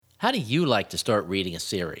How do you like to start reading a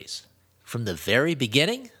series? From the very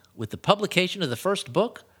beginning, with the publication of the first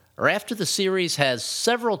book, or after the series has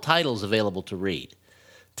several titles available to read?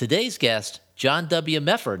 Today's guest, John W.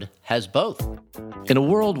 Mefford, has both. In a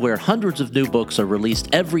world where hundreds of new books are released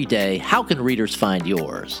every day, how can readers find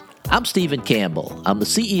yours? I'm Stephen Campbell. I'm the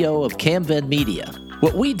CEO of Camven Media.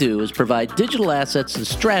 What we do is provide digital assets and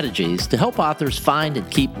strategies to help authors find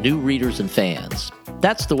and keep new readers and fans.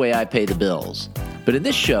 That's the way I pay the bills. But in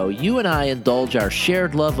this show, you and I indulge our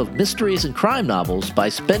shared love of mysteries and crime novels by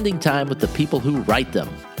spending time with the people who write them.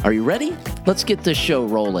 Are you ready? Let's get this show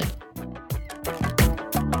rolling.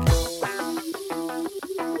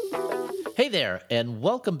 Hey there, and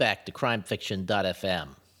welcome back to CrimeFiction.fm.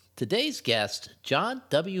 Today's guest, John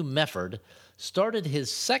W. Mefford, started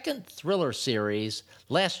his second thriller series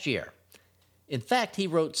last year. In fact, he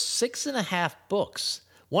wrote 6.5 books.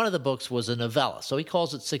 One of the books was a novella, so he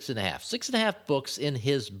calls it 6.5. 6.5 books in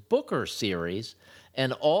his Booker series,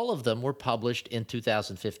 and all of them were published in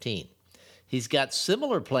 2015. He's got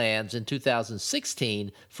similar plans in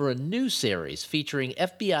 2016 for a new series featuring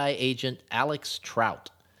FBI agent Alex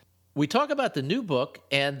Trout. We talk about the new book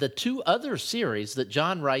and the two other series that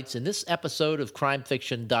John writes in this episode of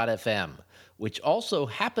CrimeFiction.fm, which also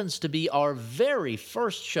happens to be our very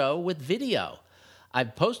first show with video.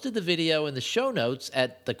 I've posted the video in the show notes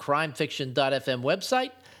at the CrimeFiction.fm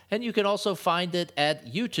website, and you can also find it at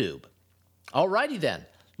YouTube. Alrighty then,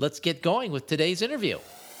 let's get going with today's interview.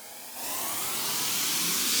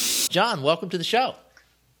 John, welcome to the show.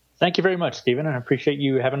 Thank you very much, Stephen. I appreciate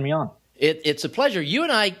you having me on. It's a pleasure. You're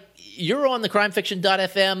on the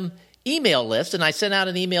CrimeFiction.fm email list, and I sent out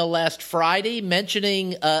an email last Friday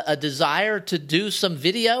mentioning a desire to do some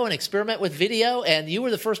video and experiment with video, and you were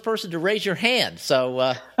the first person to raise your hand.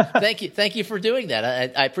 So thank you for doing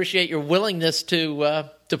that. I appreciate your willingness to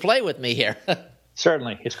play with me here.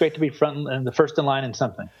 Certainly. It's great to be front and the first in line in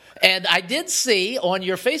something. And I did see on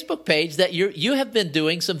your Facebook page that you have been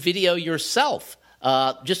doing some video yourself.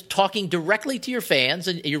 Just talking directly to your fans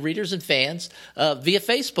and your readers and fans via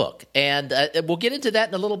Facebook. And we'll get into that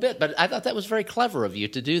in a little bit, but I thought that was very clever of you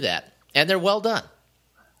to do that. And they're well done.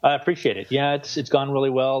 I appreciate it. Yeah, it's gone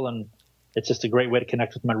really well, and it's just a great way to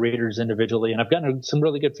connect with my readers individually. And I've gotten some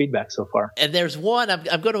really good feedback so far. And there's one,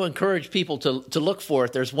 I'm going to encourage people to look for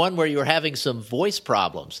it. There's one where you were having some voice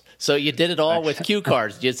problems. So you did it all with cue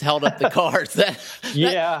cards. You just held up the cards. That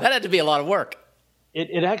had to be a lot of work.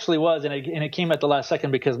 It actually was, and it came at the last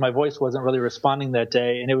second because my voice wasn't really responding that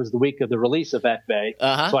day, and it was the week of the release of At Bay.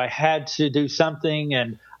 So I had to do something,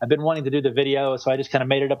 and I've been wanting to do the video, so I just kind of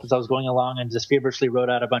made it up as I was going along and just feverishly wrote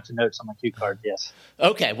out a bunch of notes on my cue card, yes.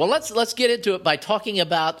 Okay, well, let's get into it by talking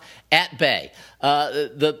about At Bay.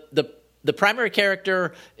 The primary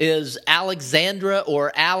character is Alexandra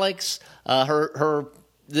or Alex.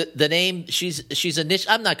 The name, she's initial.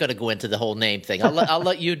 I'm not going to go into the whole name thing. I'll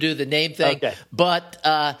let you do the name thing. Okay.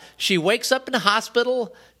 But she wakes up in a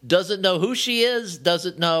hospital, doesn't know who she is,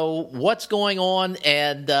 doesn't know what's going on,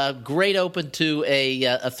 and great open to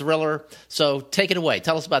a thriller. So take it away.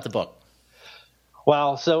 Tell us about the book.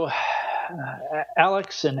 Wow. So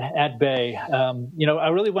Alex and At Bay, I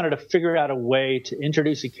really wanted to figure out a way to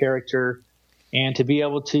introduce a character and to be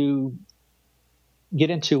able to get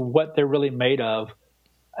into what they're really made of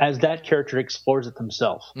as that character explores it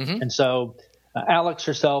themselves. Mm-hmm. And so Alex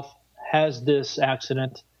herself has this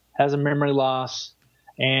accident, has a memory loss,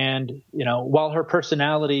 and, while her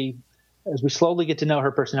personality, as we slowly get to know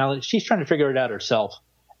her personality, she's trying to figure it out herself.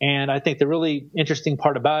 And I think the really interesting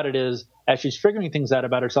part about it is, as she's figuring things out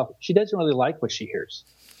about herself, she doesn't really like what she hears.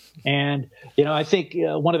 And, I think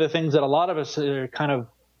one of the things that a lot of us are kind of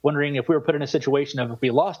wondering, if we were put in a situation of if we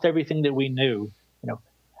lost everything that we knew,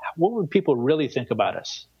 what would people really think about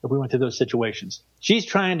us if we went through those situations? She's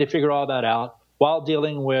trying to figure all that out while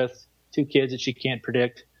dealing with 2 kids that she can't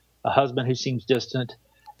predict, a husband who seems distant,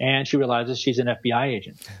 and she realizes she's an FBI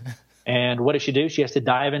agent. And what does she do? She has to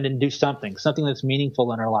dive in and do something that's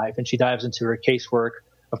meaningful in her life. And she dives into her casework,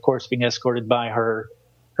 of course, being escorted by her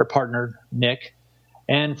partner, Nick.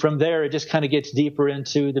 And from there, it just kind of gets deeper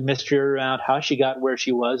into the mystery around how she got where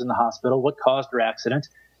she was in the hospital, what caused her accident.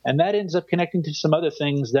 And that ends up connecting to some other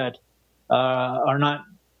things that are not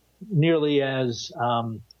nearly as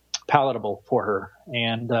palatable for her.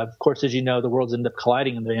 And, of course, as you know, the worlds end up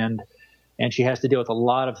colliding in the end. And she has to deal with a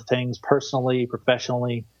lot of things personally,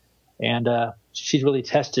 professionally. And she's really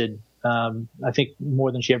tested, I think,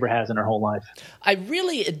 more than she ever has in her whole life. I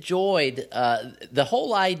really enjoyed the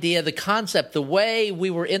whole idea, the concept, the way we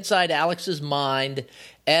were inside Alex's mind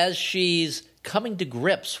as she's coming to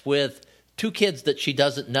grips with 2 kids that she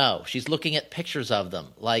doesn't know. She's looking at pictures of them,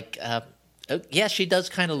 like Yeah, she does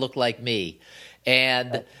kind of look like me.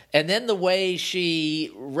 And then the way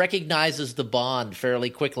she recognizes the bond fairly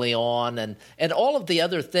quickly on, and all of the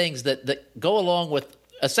other things that go along with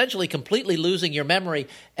essentially completely losing your memory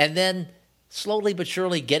and then slowly but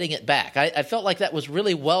surely getting it back. I felt like that was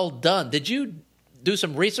really well done. Did you do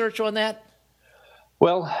some research on that?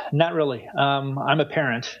 Well, not really. I'm a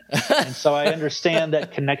parent, and so I understand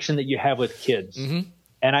that connection that you have with kids. Mm-hmm.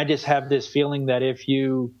 And I just have this feeling that if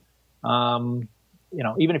you, even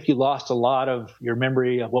if you lost a lot of your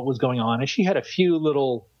memory of what was going on, and she had a few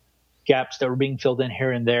little gaps that were being filled in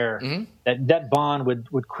here and there, mm-hmm. that bond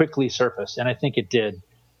would quickly surface, and I think it did.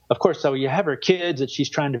 Of course, so you have her kids that she's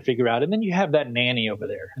trying to figure out, and then you have that nanny over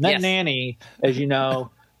there. And that nanny, as you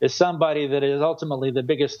know, is somebody that is ultimately the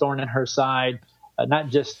biggest thorn in her side,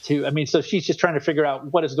 so she's just trying to figure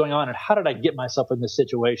out what is going on and how did I get myself in this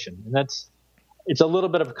situation? And it's a little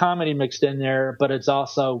bit of comedy mixed in there, but it's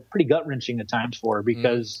also pretty gut-wrenching at times for her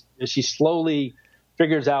because as she slowly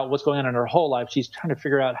figures out what's going on in her whole life, she's trying to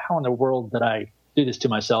figure out how in the world did I do this to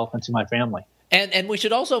myself and to my family. And we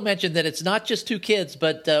should also mention that it's not just two kids,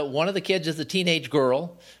 but one of the kids is a teenage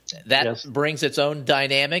girl. That brings its own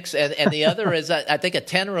dynamics. And the other is, I think, a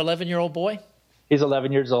 10 or 11-year-old boy? He's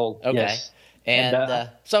 11 years old, okay. Yes. And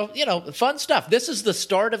so, fun stuff. This is the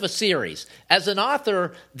start of a series. As an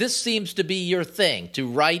author, this seems to be your thing, to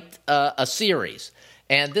write a series.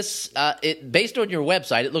 And this, based on your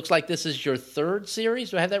website, it looks like this is your third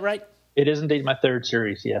series. Do I have that right? It is indeed my third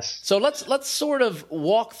series, yes. So let's sort of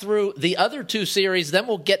walk through the other two series, then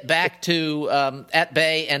we'll get back to At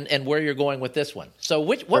Bay and where you're going with this one. So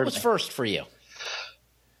what was first for you?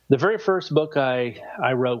 The very first book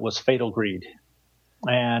I wrote was Fatal Greed.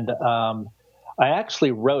 And I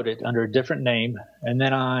actually wrote it under a different name, and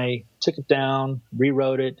then I took it down,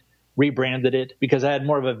 rewrote it, rebranded it, because I had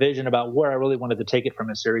more of a vision about where I really wanted to take it from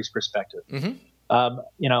a series perspective.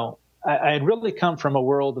 Mm-hmm. I had really come from a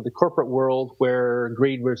world of the corporate world where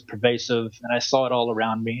greed was pervasive, and I saw it all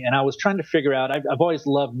around me. And I was trying to figure out. I've always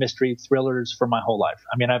loved mystery thrillers for my whole life.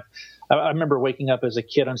 I mean, I remember waking up as a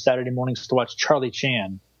kid on Saturday mornings to watch Charlie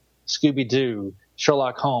Chan, Scooby Doo,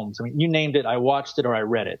 Sherlock Holmes. I mean, you named it, I watched it or I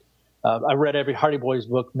read it. I read every Hardy Boys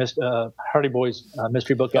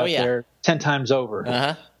mystery book out there 10 times over.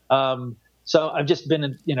 Uh-huh. So I've just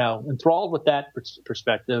been, enthralled with that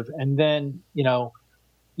perspective. And then,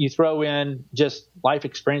 you throw in just life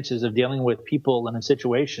experiences of dealing with people and in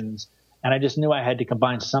situations. And I just knew I had to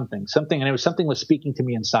combine something, and it was something was speaking to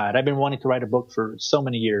me inside. I've been wanting to write a book for so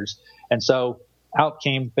many years. And so out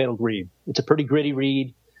came Fatal Greed. It's a pretty gritty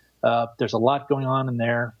read. There's a lot going on in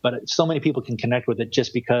there, but so many people can connect with it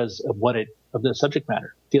just because of the subject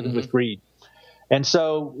matter, dealing mm-hmm. with greed. And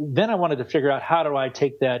so then I wanted to figure out how do I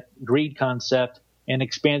take that greed concept and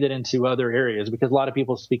expand it into other areas, because a lot of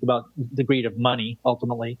people speak about the greed of money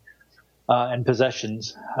ultimately and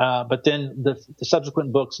possessions. But then the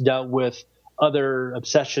subsequent books dealt with other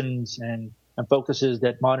obsessions and focuses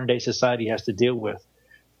that modern day society has to deal with.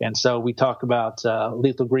 And so we talk about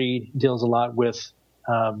Lethal Greed deals a lot with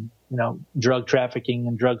drug trafficking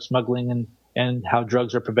and drug smuggling and how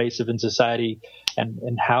drugs are pervasive in society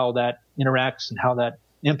and how that interacts and how that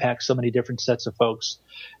impacts so many different sets of folks.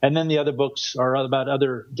 And then the other books are about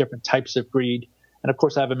other different types of greed. And of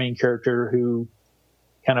course, I have a main character who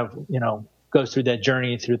kind of, goes through that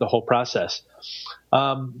journey through the whole process.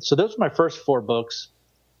 So those were my first four books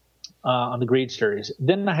on the Greed series.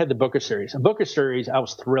 Then I had the Booker series. And Booker series, I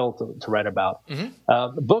was thrilled to write about.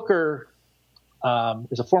 Mm-hmm. Booker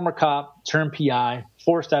is a former cop turned PI,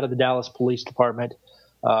 forced out of the Dallas Police Department,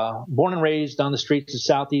 born and raised on the streets of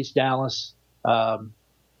Southeast Dallas,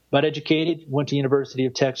 but educated, went to University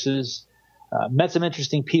of Texas, met some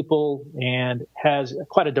interesting people, and has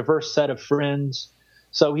quite a diverse set of friends.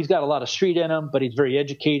 So he's got a lot of street in him, but he's very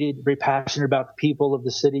educated, very passionate about the people of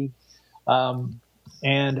the city. And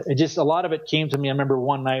it just a lot of it came to me. I remember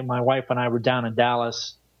one night my wife and I were down in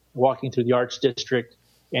Dallas walking through the Arts District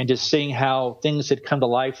and just seeing how things had come to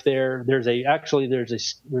life there. There's a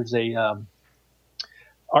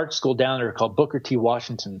art school down there called Booker T.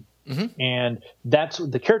 Washington. Mm-hmm. And that's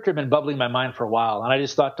the character had been bubbling in my mind for a while. And I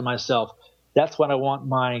just thought to myself, that's what I want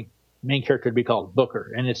my main character to be called,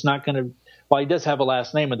 Booker. And it's not going to, while he does have a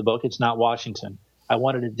last name in the book, it's not Washington. I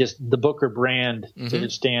wanted it just the Booker brand mm-hmm. to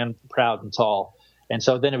just stand proud and tall. And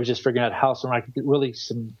so then it was just figuring out how I could get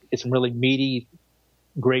get some really meaty,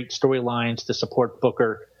 great storylines to support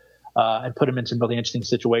Booker and put him in some really interesting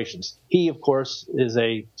situations. He, of course, is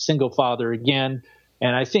a single father again.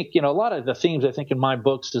 And I think, a lot of the themes I think in my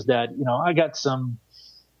books is that, I got some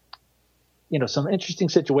interesting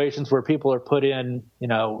situations where people are put in,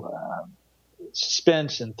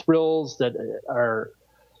 suspense and thrills that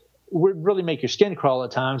would really make your skin crawl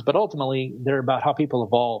at times, but ultimately they're about how people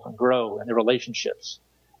evolve and grow and their relationships.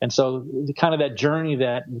 And so the kind of that journey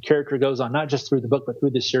that the character goes on, not just through the book, but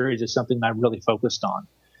through the series, is something that I really focused on.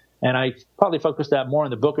 And I probably focused that more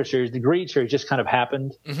in the Booker series. The Greed series just kind of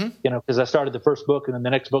happened, because I started the first book and then the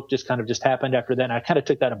next book just happened after that. And I kind of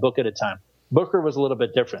took that a book at a time. Booker was a little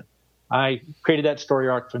bit different. I created that story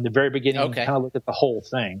arc from the very beginning and kind of looked at the whole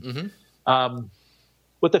thing.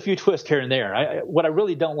 With a few twists here and there. What I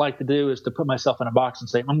really don't like to do is to put myself in a box and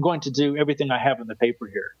say, I'm going to do everything I have in the paper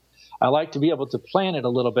here. I like to be able to plan it a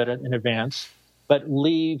little bit in advance, but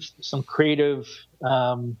leave some creative,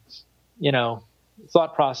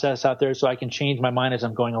 thought process out there so I can change my mind as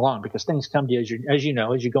I'm going along, because things come to you as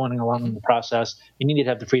you're going along in the process. You need to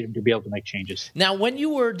have the freedom to be able to make changes. Now, when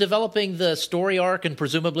you were developing the story arc and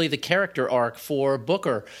presumably the character arc for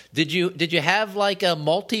Booker, did you have like a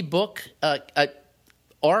multi-book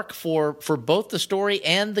arc for both the story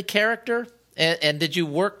and the character? And did you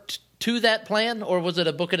work to that plan, or was it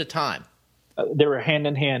a book at a time? They were hand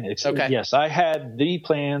in hand. Okay. Yes, I had the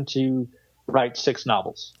plan to write 6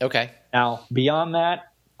 novels. Okay. Now, beyond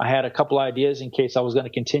that, I had a couple ideas in case I was going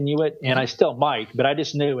to continue it, and I still might, but I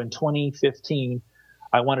just knew in 2015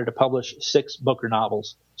 I wanted to publish 6 Booker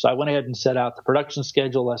novels. So I went ahead and set out the production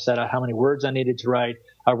schedule. I set out how many words I needed to write.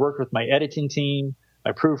 I worked with my editing team,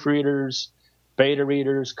 my proofreaders, beta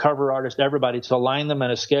readers, cover artists, everybody, to align them in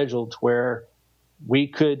a schedule to where we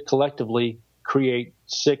could collectively create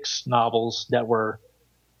 6 novels that were,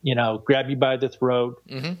 grab you by the throat,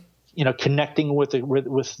 connecting with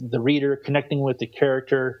the reader, connecting with the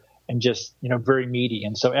character, and just, very meaty.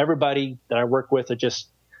 And so everybody that I work with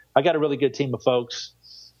I got a really good team of folks,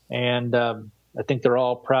 and I think they're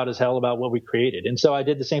all proud as hell about what we created. And so I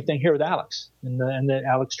did the same thing here with Alex in the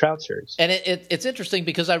Alex Trout series. And it's interesting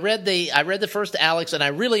because I read the first Alex and I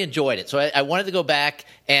really enjoyed it. So I wanted to go back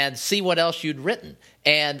and see what else you'd written.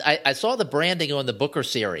 And I saw the branding on the Booker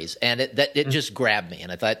series, and it just grabbed me.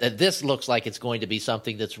 And I thought that this looks like it's going to be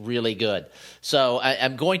something that's really good. So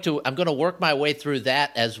I'm going to work my way through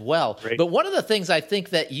that as well. Great. But one of the things I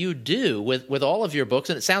think that you do with all of your books,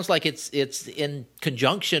 and it sounds like it's in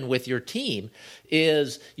conjunction with your team,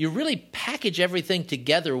 is you really package everything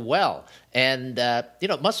together well. And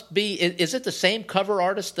it must be. Is it the same cover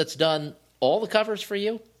artist that's done all the covers for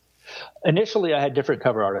you? Initially, I had different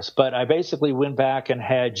cover artists, but I basically went back and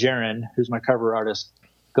had Jaron, who's my cover artist,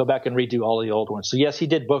 go back and redo all the old ones. So yes, he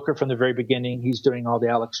did Booker from the very beginning. He's doing all the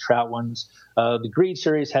Alex Trout ones. The Greed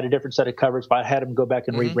series had a different set of covers, but I had him go back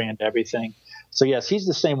and rebrand everything. So yes, he's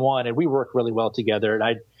the same one, and we work really well together.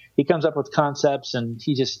 And he comes up with concepts, and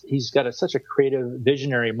he's got such a creative,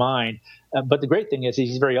 visionary mind. But the great thing is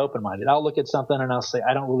he's very open-minded. I'll look at something and I'll say,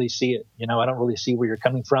 I don't really see it. I don't really see where you're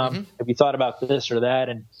coming from. Have you thought about this or that?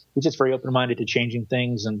 And he's just very open-minded to changing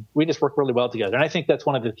things, and we just work really well together. And I think that's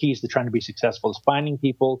one of the keys to trying to be successful, is finding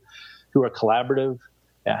people who are collaborative,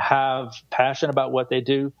 have passion about what they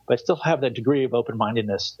do, but still have that degree of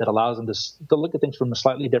open-mindedness that allows them to look at things from a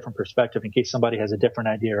slightly different perspective in case somebody has a different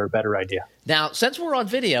idea or a better idea. Now, since we're on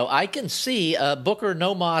video, I can see Booker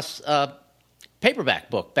No Moss paperback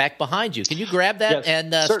book back behind you. Can you grab that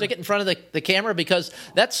and stick it in front of the camera? Because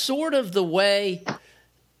that's sort of the way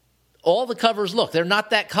all the covers look. They're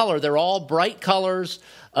not that color. They're all bright colors,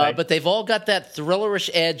 right, but they've all got that thrillerish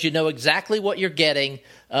edge. You know exactly what you're getting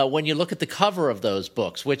when you look at the cover of those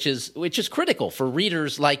books, which is critical for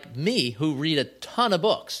readers like me who read a ton of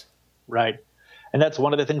books. Right. And that's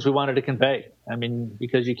one of the things we wanted to convey. I mean,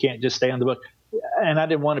 because you can't just stay on the book. And I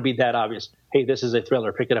didn't want to be that obvious. Hey, this is a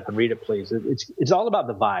thriller. Pick it up and read it, please. It's all about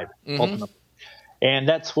the vibe, ultimately. And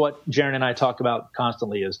that's what Jaron and I talk about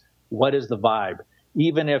constantly, is what is the vibe?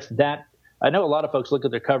 Even if that – I know a lot of folks look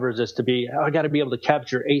at their covers as to be, I got to be able to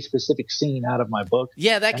capture a specific scene out of my book.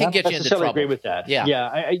 Yeah, that can get you into trouble. I don't necessarily agree with that.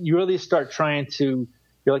 Yeah, you really start trying to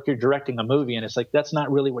 – you're like you're directing a movie, and it's like that's not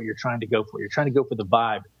really what you're trying to go for. You're trying to go for the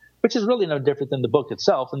vibe, which is really no different than the book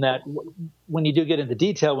itself, in that when you do get into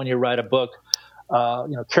detail when you write a book,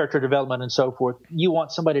 character development and so forth, you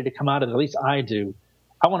want somebody to come out of it, at least I do.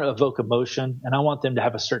 I want to evoke emotion, and I want them to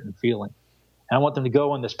have a certain feeling. And I want them to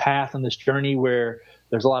go on this path and this journey where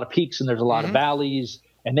there's a lot of peaks and there's a lot of valleys,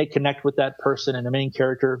 and they connect with that person and the main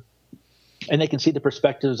character, and they can see the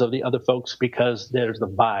perspectives of the other folks because there's the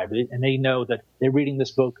vibe. And they know that they're reading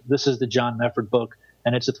this book. This is the John Mefford book,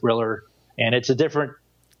 and it's a thriller, and it's a different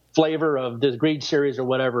flavor of the Greed series or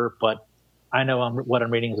whatever, but I know what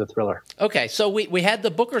I'm reading is a thriller. Okay, so we had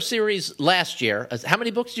the Booker series last year. How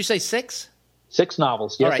many books did you say? 6? 6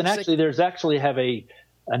 novels, yes. Right, and actually, there's have a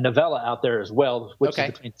a novella out there as well, which Okay.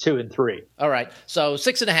 is between 2 and 3. All right. So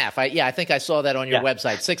 6.5. I think I saw that on your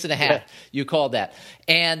website. 6.5. Yeah. You called that.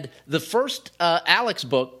 And the first Alex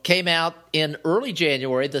book came out in early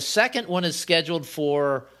January. The second one is scheduled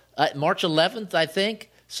for March 11th, I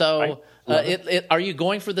think. So are you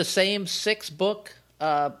going for the same 6-book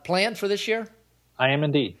plan for this year? I am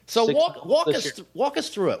indeed. So walk us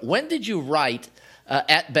through it. When did you write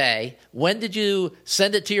at Bay? When did you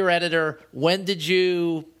send it to your editor? When did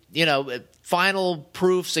you, final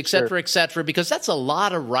proofs, et cetera, et cetera? Because that's a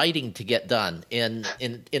lot of writing to get done in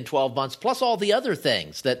 12 months, plus all the other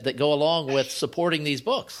things that go along with supporting these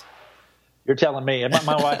books. You're telling me. And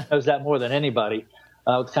my wife knows that more than anybody.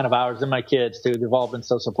 It's kind of ours and my kids, too. They've all been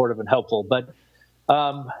so supportive and helpful. But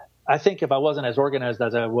I think if I wasn't as organized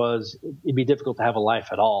as I was, it'd be difficult to have a life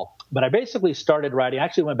at all. But I basically started writing. I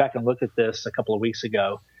actually went back and looked at this a couple of weeks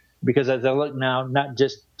ago, because as I look now, not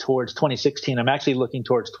just towards 2016, I'm actually looking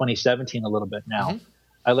towards 2017 a little bit now. Mm-hmm.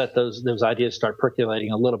 I let those ideas start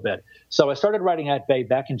percolating a little bit. So I started writing at Bay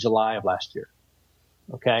back in July of last year.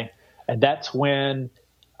 Okay. And that's when,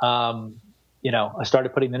 I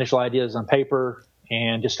started putting the initial ideas on paper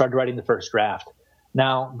and just started writing the first draft.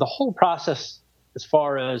 Now, the whole process, as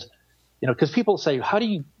far as, because people say, how do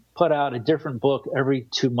you put out a different book every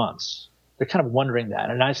 2 months? They're kind of wondering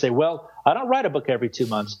that. And I say, well, I don't write a book every 2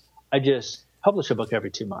 months. I just publish a book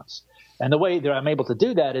every 2 months. And the way that I'm able to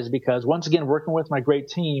do that is because, once again, working with my great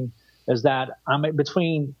team, is that I'm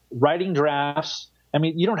between writing drafts. I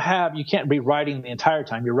mean, you can't be writing the entire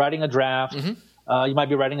time. You're writing a draft. Mm-hmm. You might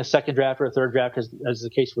be writing a second draft or a third draft, as is the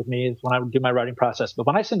case with me when I do my writing process. But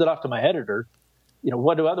when I send it off to my editor,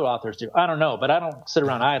 what do other authors do? I don't know, but I don't sit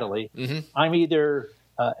around idly. Mm-hmm. I'm either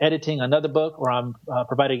editing another book, or I'm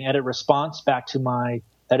providing edit response back to my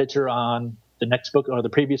editor on the next book or the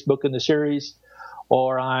previous book in the series,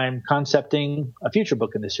 or I'm concepting a future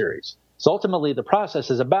book in the series. So ultimately, the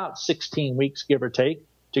process is about 16 weeks, give or take,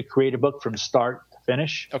 to create a book from start to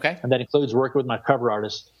finish. Okay. And that includes working with my cover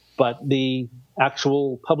artist. But the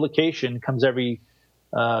actual publication comes every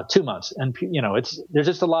 2 months. And, there's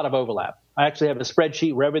just a lot of overlap. I actually have a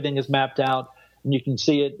spreadsheet where everything is mapped out, and you can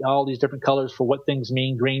see it, all these different colors for what things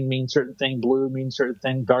mean. Green means certain thing, blue means certain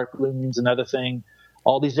thing, dark blue means another thing.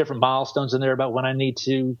 All these different milestones in there about when I need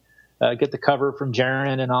to get the cover from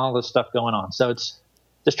Jaron and all this stuff going on. So it's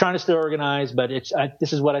just trying to stay organized, but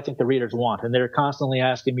this is what I think the readers want, and they're constantly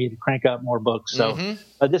asking me to crank out more books. So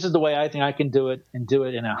this is the way I think I can do it, and do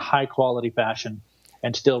it in a high-quality fashion,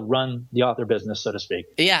 and still run the author business, so to speak.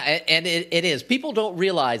 Yeah, and it is. People don't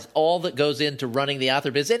realize all that goes into running the author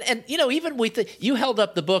business. And even you held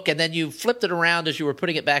up the book and then you flipped it around as you were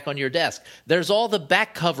putting it back on your desk. There's all the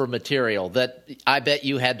back cover material that I bet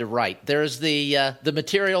you had to write. There's the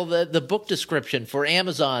material, the book description for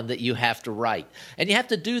Amazon that you have to write. And you have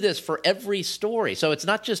to do this for every story. So it's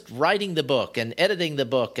not just writing the book and editing the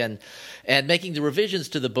book and making the revisions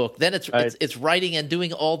to the book. Then it's writing and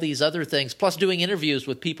doing all these other things, plus doing interviews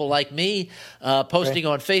with people like me, posting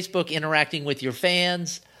on Facebook, interacting with your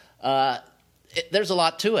fans. There's a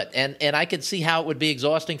lot to it. And I can see how it would be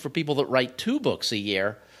exhausting for people that write 2 books a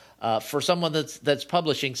year. For someone that's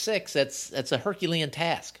publishing 6, that's a Herculean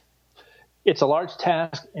task. It's a large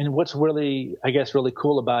task. And what's really, I guess, really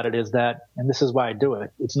cool about it is that, and this is why I do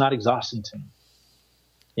it, it's not exhausting to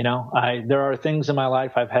me. There are things in my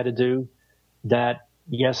life I've had to do that,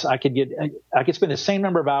 yes, I could spend the same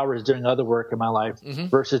number of hours doing other work in my life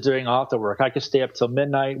versus doing author work. I could stay up till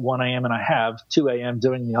midnight, 1 a.m., and I have 2 a.m.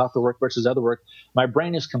 doing the author work versus other work. My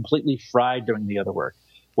brain is completely fried doing the other work.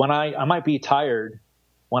 When I might be tired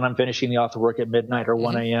when I'm finishing the author work at midnight or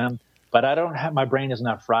 1 a.m., but my brain is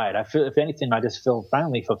not fried. I feel, if anything, I just feel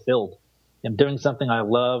finally fulfilled. I'm doing something I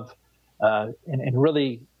love, and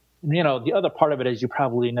really, the other part of it, as you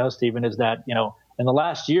probably know, Stephen, is that, in the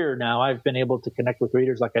last year now, I've been able to connect with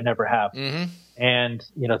readers like I never have. And,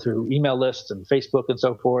 through email lists and Facebook and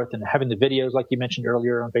so forth, and having the videos, like you mentioned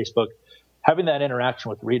earlier on Facebook, having that interaction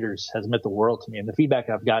with readers has meant the world to me. And the feedback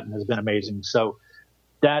I've gotten has been amazing. So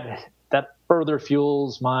that further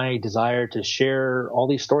fuels my desire to share all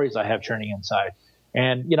these stories I have churning inside.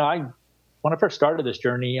 And, when I first started this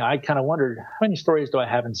journey, I kind of wondered, how many stories do I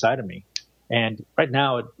have inside of me? And right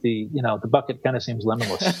now, the bucket kind of seems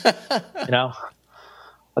limitless.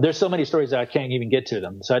 There's so many stories that I can't even get to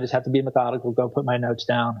them. So I just have to be methodical, go put my notes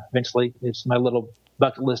down. Eventually, it's my little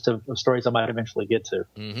bucket list of stories I might eventually get to.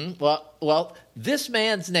 Well, this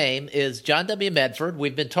man's name is John W. Mefford.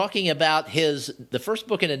 We've been talking about the first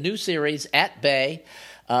book in a new series, At Bay.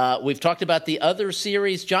 We've talked about the other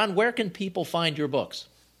series. John, where can people find your books?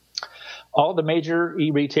 All the major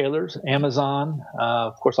e-retailers, Amazon,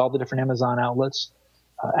 of course, all the different Amazon outlets.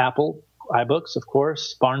 Apple, iBooks, of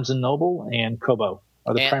course, Barnes & Noble, and Kobo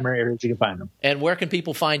are the primary areas you can find them. And where can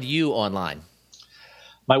people find you online?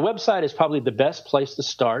 My website is probably the best place to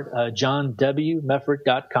start,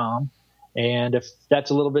 johnwmefford.com. And if that's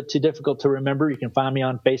a little bit too difficult to remember, you can find me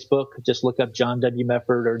on Facebook. Just look up John W.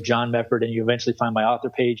 Mefford or John Mefford, and you eventually find my author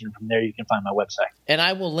page. And from there, you can find my website. And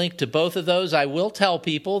I will link to both of those. I will tell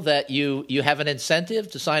people that you have an incentive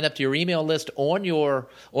to sign up to your email list on your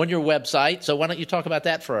website. So why don't you talk about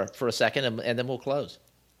that for a second, and then we'll close.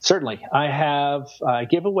 Certainly. I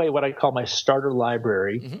give away what I call my starter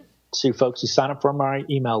library to folks who sign up for my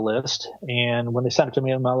email list. And when they sign up to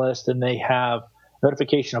my email list, then they have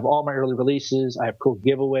notification of all my early releases. I have cool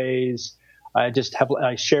giveaways. I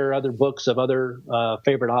share other books of other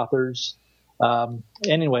favorite authors.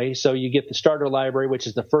 Anyway, so you get the starter library, which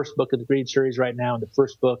is the first book of the Greed series right now, and the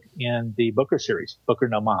first book in the Booker series, Booker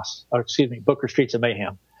Streets of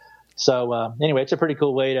Mayhem. So anyway, it's a pretty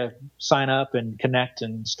cool way to sign up and connect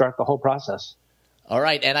and start the whole process. All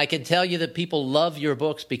right, and I can tell you that people love your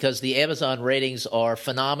books because the Amazon ratings are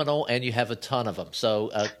phenomenal, and you have a ton of them.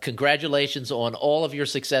 So congratulations on all of your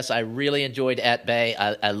success. I really enjoyed At Bay.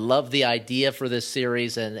 I love the idea for this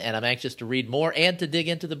series, and I'm anxious to read more and to dig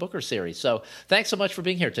into the Booker series. So thanks so much for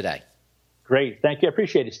being here today. Great. Thank you. I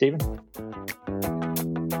appreciate it, Stephen.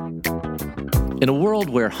 In a world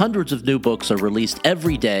where hundreds of new books are released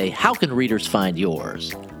every day, how can readers find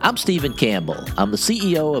yours? I'm Stephen Campbell. I'm the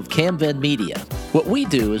CEO of Camven Media. What we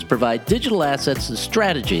do is provide digital assets and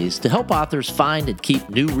strategies to help authors find and keep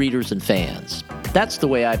new readers and fans. That's the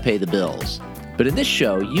way I pay the bills. But in this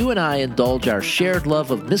show, you and I indulge our shared love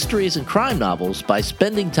of mysteries and crime novels by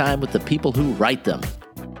spending time with the people who write them.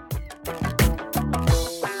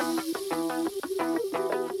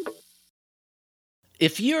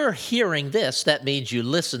 If you're hearing this, that means you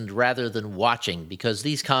listened rather than watching, because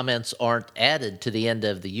these comments aren't added to the end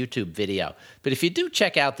of the YouTube video. But if you do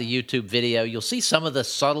check out the YouTube video, you'll see some of the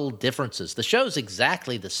subtle differences. The show's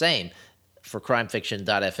exactly the same for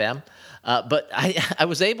crimefiction.fm, but I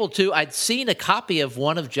was able to, I'd seen a copy of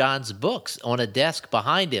one of John's books on a desk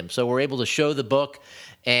behind him, so we're able to show the book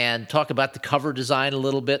and talk about the cover design a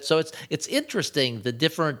little bit. So it's interesting, the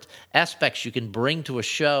different aspects you can bring to a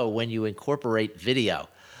show when you incorporate video.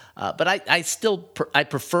 But I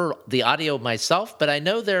prefer the audio myself, but I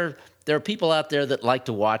know there are people out there that like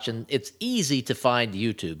to watch, and it's easy to find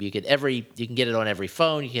YouTube. You can get it on every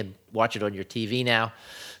phone. You can watch it on your TV now.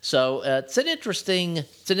 So it's an interesting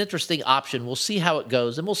option. We'll see how it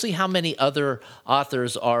goes, and we'll see how many other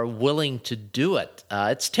authors are willing to do it.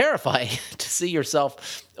 It's terrifying to see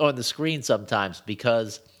yourself on the screen sometimes,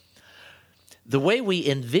 because the way we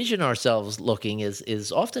envision ourselves looking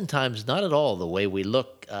is oftentimes not at all the way we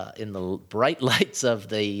look in the bright lights of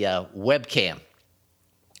the webcam.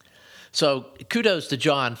 So kudos to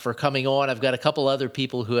John for coming on. I've got a couple other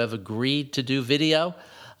people who have agreed to do video.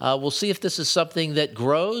 We'll see if this is something that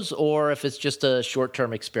grows or if it's just a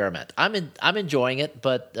short-term experiment. I'm enjoying it,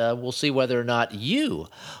 but we'll see whether or not you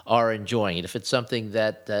are enjoying it, if it's something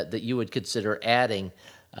that you would consider adding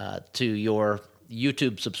to your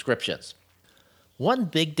YouTube subscriptions. One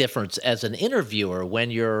big difference as an interviewer when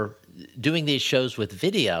you're doing these shows with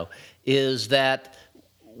video is that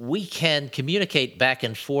we can communicate back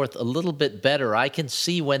and forth a little bit better. I can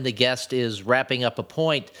see when the guest is wrapping up a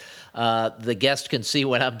point. The guest can see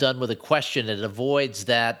when I'm done with a question. It avoids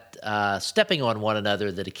that stepping on one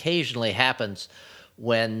another that occasionally happens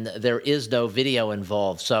when there is no video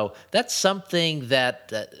involved. So that's something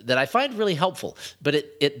that I find really helpful. But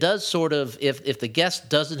it does sort of, if the guest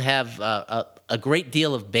doesn't have a great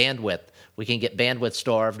deal of bandwidth, we can get bandwidth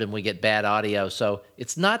starved and we get bad audio. So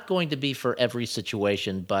it's not going to be for every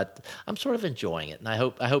situation, but I'm sort of enjoying it, and I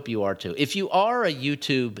hope you are too. If you are a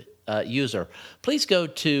YouTube user, please go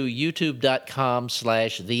to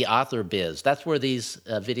youtube.com/theauthorbiz. That's where these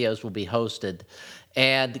videos will be hosted,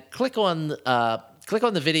 and click on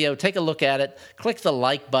the video, take a look at it, click the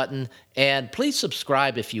like button, and please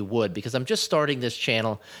subscribe if you would, because I'm just starting this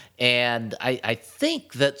channel, and I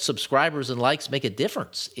think that subscribers and likes make a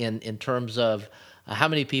difference in terms of how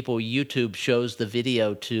many people YouTube shows the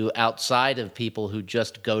video to outside of people who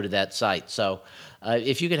just go to that site. So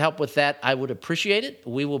if you could help with that, I would appreciate it.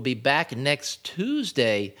 We will be back next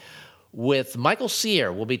Tuesday with Michael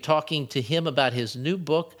Sear. We'll be talking to him about his new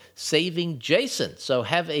book, Saving Jason. So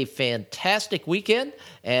have a fantastic weekend,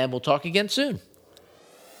 and we'll talk again soon.